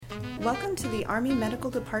Welcome to the Army Medical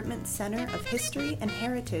Department Center of History and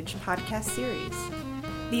Heritage podcast series.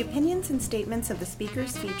 The opinions and statements of the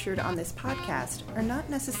speakers featured on this podcast are not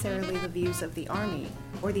necessarily the views of the Army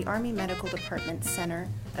or the Army Medical Department Center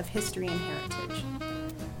of History and Heritage.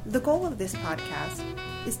 The goal of this podcast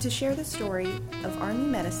is to share the story of Army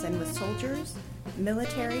medicine with soldiers,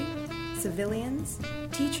 military, civilians,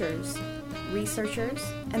 teachers, researchers,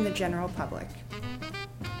 and the general public.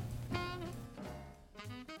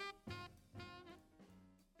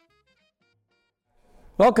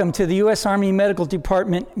 Welcome to the U.S. Army Medical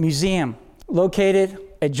Department Museum, located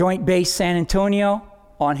at Joint Base San Antonio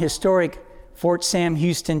on historic Fort Sam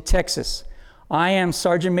Houston, Texas. I am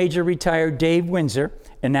Sergeant Major Retired Dave Windsor,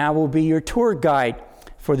 and I will be your tour guide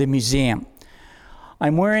for the museum.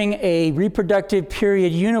 I'm wearing a reproductive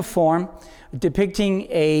period uniform depicting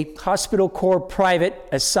a Hospital Corps private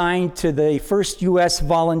assigned to the 1st U.S.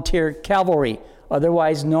 Volunteer Cavalry,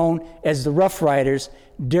 otherwise known as the Rough Riders,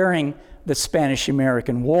 during the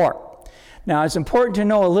Spanish-American War. Now, it's important to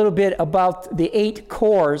know a little bit about the 8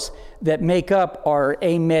 corps that make up our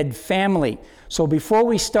AMEDD family. So before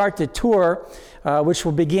we start the tour, which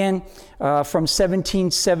will begin from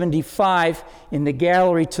 1775 in the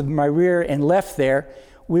gallery to my rear and left there,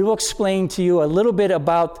 we will explain to you a little bit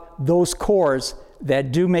about those corps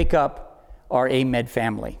that do make up our AMEDD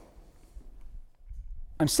family.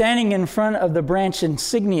 I'm standing in front of the branch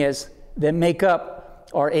insignias that make up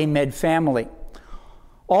our AMEDD family.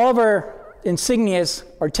 All of our insignias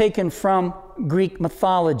are taken from Greek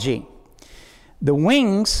mythology. The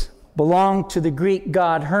wings belong to the Greek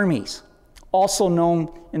god Hermes, also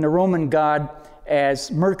known in the Roman god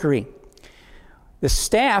as Mercury. The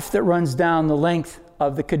staff that runs down the length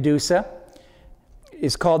of the caduceus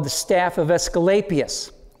is called the staff of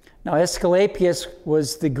Aesculapius. Now, Aesculapius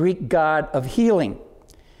was the Greek god of healing,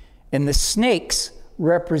 and the snakes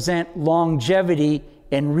represent longevity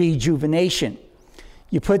and rejuvenation.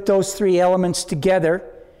 You put those 3 elements together,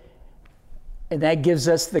 and that gives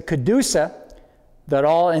us the caduceus that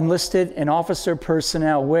all enlisted and officer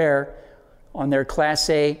personnel wear on their Class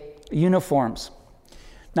A uniforms.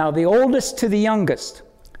 Now, the oldest to the youngest.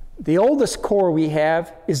 The oldest corps we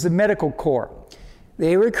have is the Medical Corps.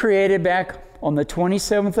 They were created back on the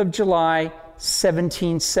 27th of July,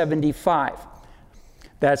 1775.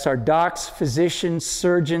 That's our docs, physicians,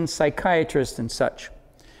 surgeons, psychiatrists, and such.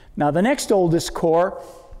 Now, the next oldest corps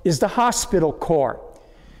is the Hospital Corps,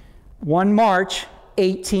 1 March,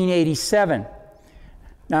 1887.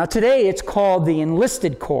 Now, today it's called the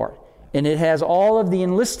Enlisted Corps, and it has all of the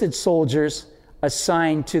enlisted soldiers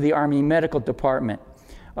assigned to the Army Medical Department.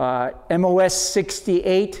 MOS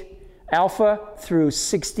 68 Alpha through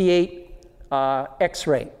 68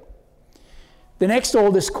 X-ray. The next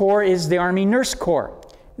oldest corps is the Army Nurse Corps.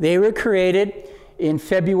 They were created in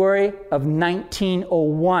February of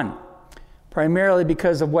 1901, primarily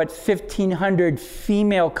because of what 1,500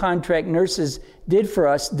 female contract nurses did for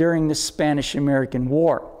us during the Spanish-American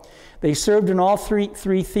War. They served in all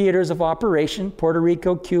three theaters of operation, Puerto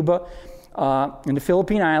Rico, Cuba, and the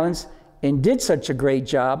Philippine Islands, and did such a great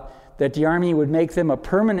job that the Army would make them a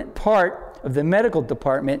permanent part of the medical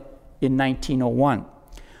department in 1901,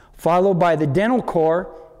 followed by the Dental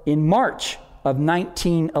Corps in March of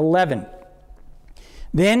 1911.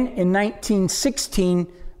 Then, in 1916,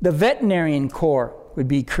 the Veterinarian Corps would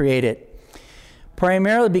be created,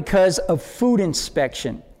 primarily because of food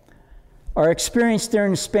inspection. Our experience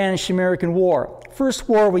during the Spanish-American War. First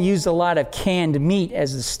war, we used a lot of canned meat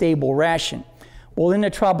as a stable ration. Well, in a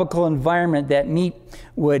tropical environment, that meat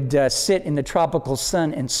would sit in the tropical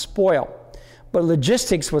sun and spoil. But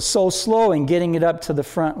logistics was so slow in getting it up to the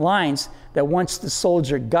front lines that once the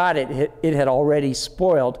soldier got it, it had already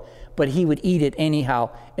spoiled, but he would eat it anyhow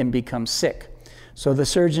and become sick. So the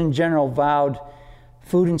Surgeon General vowed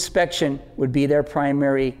food inspection would be their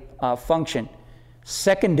primary function.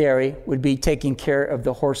 Secondary would be taking care of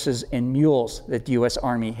the horses and mules that the U.S.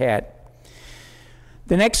 Army had.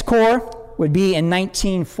 The next corps would be in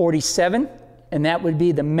 1947, and that would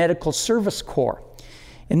be the Medical Service Corps.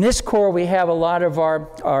 In this corps, we have a lot of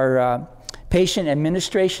our patient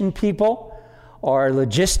administration people, our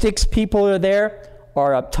logistics people are there,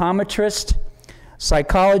 our optometrists,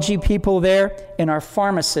 psychology people there, and our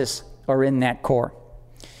pharmacists are in that corps.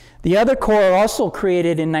 The other corps also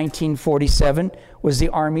created in 1947 was the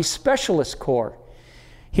Army Specialist Corps.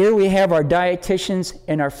 Here we have our dietitians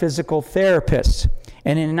and our physical therapists.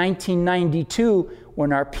 And in 1992,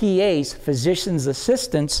 when our PAs, physician's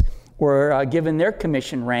assistants, were given their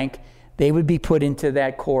commission rank, they would be put into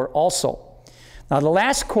that corps also. Now, the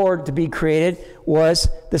last corps to be created was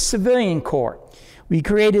the Civilian Corps. We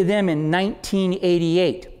created them in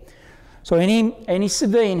 1988. So any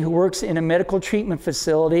civilian who works in a medical treatment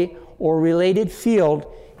facility or related field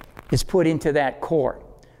is put into that corps.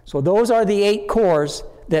 So those are the 8 corps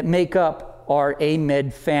that make up our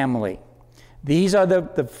AMEDD family. These are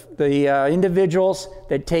the individuals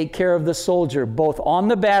that take care of the soldier, both on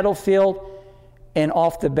the battlefield and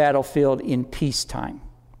off the battlefield in peacetime.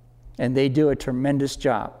 And they do a tremendous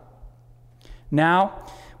job. Now,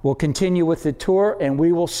 we'll continue with the tour, and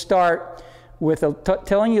we will start with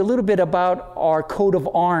telling you a little bit about our coat of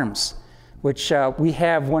arms, which we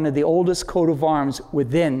have one of the oldest coat of arms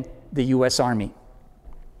within the U.S. Army.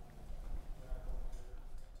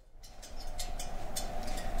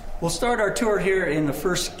 We'll start our tour here in the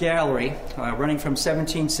first gallery, running from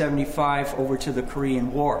 1775 over to the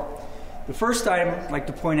Korean War. The first item I'd like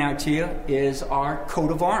to point out to you is our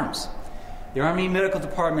coat of arms. The Army Medical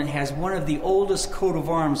Department has one of the oldest coat of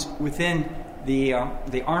arms within the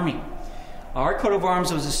Army. Our coat of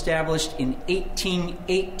arms was established in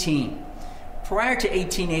 1818. Prior to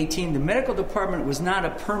 1818, the Medical Department was not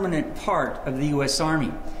a permanent part of the U.S.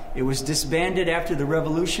 Army. It was disbanded after the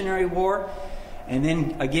Revolutionary War, and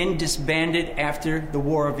then again disbanded after the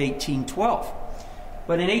War of 1812.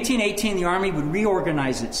 But in 1818, the Army would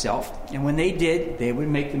reorganize itself, and when they did, they would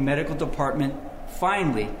make the Medical Department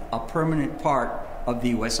finally a permanent part of the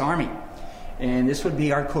U.S. Army. And this would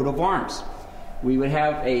be our coat of arms. We would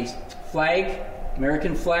have a flag,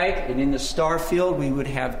 American flag, and in the star field we would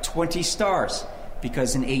have 20 stars,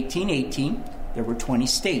 because in 1818 there were 20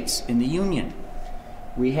 states in the Union.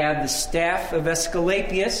 We have the staff of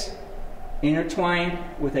Aesculapius intertwined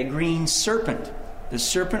with a green serpent. The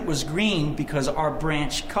serpent was green because our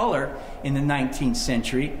branch color in the 19th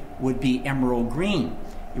century would be emerald green.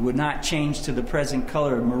 It would not change to the present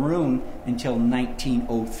color of maroon until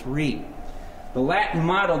 1903. The Latin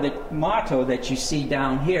motto that you see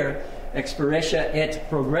down here, Experetia et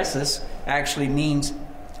Progressus, actually means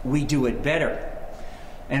we do it better.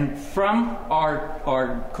 And from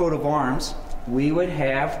our coat of arms, we would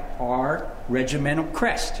have our regimental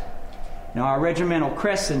crest. Now, our regimental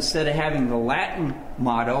crest, instead of having the Latin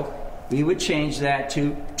motto, we would change that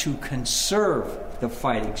to conserve the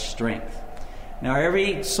fighting strength. Now,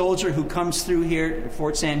 every soldier who comes through here at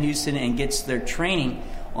Fort Sam Houston and gets their training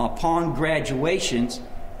upon graduations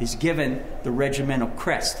is given the regimental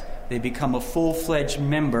crest. They become a full-fledged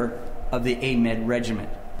member of the AMEDD regiment.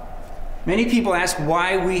 Many people ask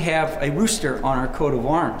why we have a rooster on our coat of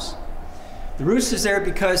arms. The rooster is there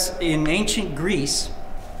because in ancient Greece,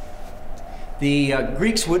 the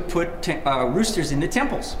Greeks would put roosters in the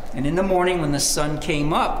temples. And in the morning when the sun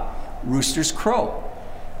came up, roosters crow.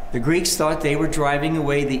 The Greeks thought they were driving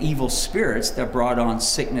away the evil spirits that brought on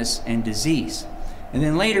sickness and disease. And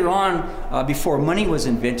then later on, before money was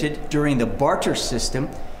invented, during the barter system,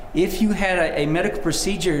 if you had a medical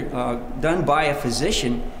procedure done by a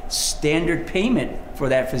physician, standard payment for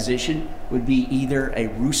that physician would be either a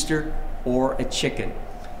rooster or a chicken.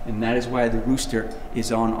 And that is why the rooster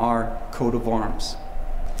is on our coat of arms.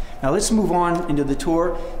 Now let's move on into the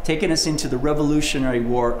tour, taking us into the Revolutionary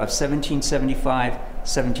War of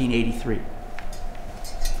 1775-1783.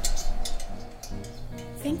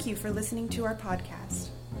 Thank you for listening to our podcast.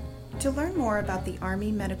 To learn more about the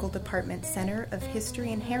Army Medical Department Center of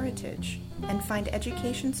History and Heritage and find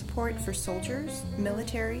education support for soldiers,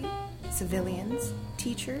 military, civilians,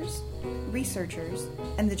 teachers, researchers,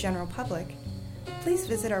 and the general public, please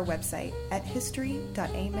visit our website at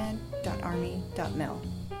history.amed.army.mil.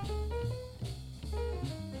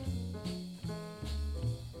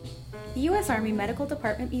 The U.S. Army Medical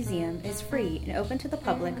Department Museum is free and open to the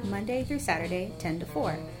public Monday through Saturday, 10 to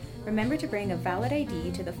 4. Remember to bring a valid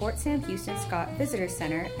ID to the Fort Sam Houston Scott Visitor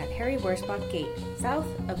Center at Harry Worsbach Gate, south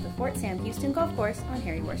of the Fort Sam Houston Golf Course on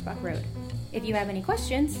Harry Worsbach Road. If you have any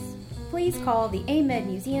questions, please call the AMEDD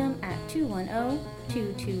Museum at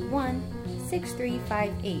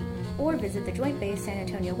 210-221-6358 or visit the Joint Base San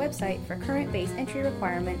Antonio website for current base entry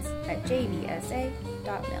requirements at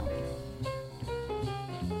jbsa.mil.